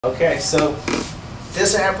Okay, so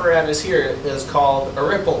this apparatus here is called a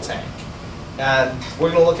ripple tank. And we're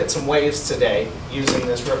going to look at some waves today using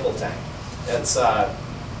this ripple tank. It's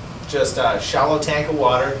just a shallow tank of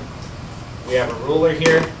water. We have a ruler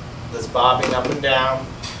here that's bobbing up and down.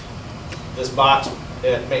 This box,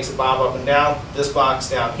 it makes it bob up and down. This box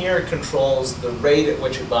down here controls the rate at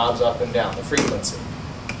which it bobs up and down, the frequency.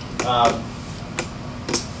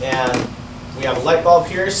 And we have a light bulb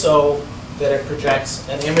here so that it projects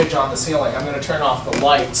an image on the ceiling. I'm going to turn off the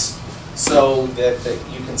lights so that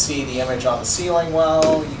you can see the image on the ceiling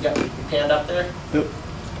well. You got your hand up there? Yep.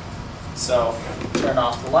 So turn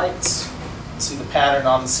off the lights, see the pattern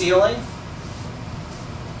on the ceiling.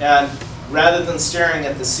 And rather than staring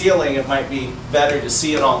at the ceiling, it might be better to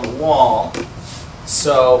see it on the wall.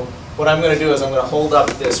 So what I'm going to do is I'm going to hold up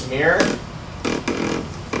this mirror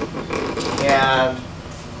and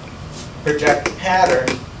project the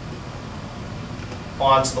pattern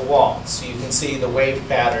onto the wall. So you can see the wave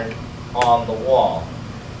pattern on the wall.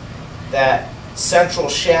 That central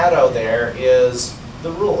shadow there is the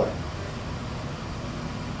ruler.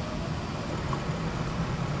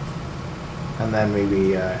 And then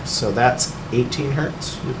maybe, so that's 18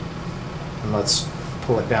 hertz. And let's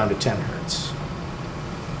pull it down to 10 hertz.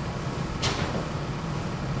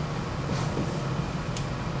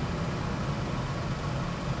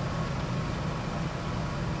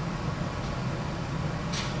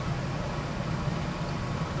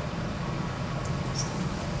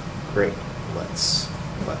 Great. Let's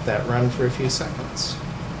let that run for a few seconds.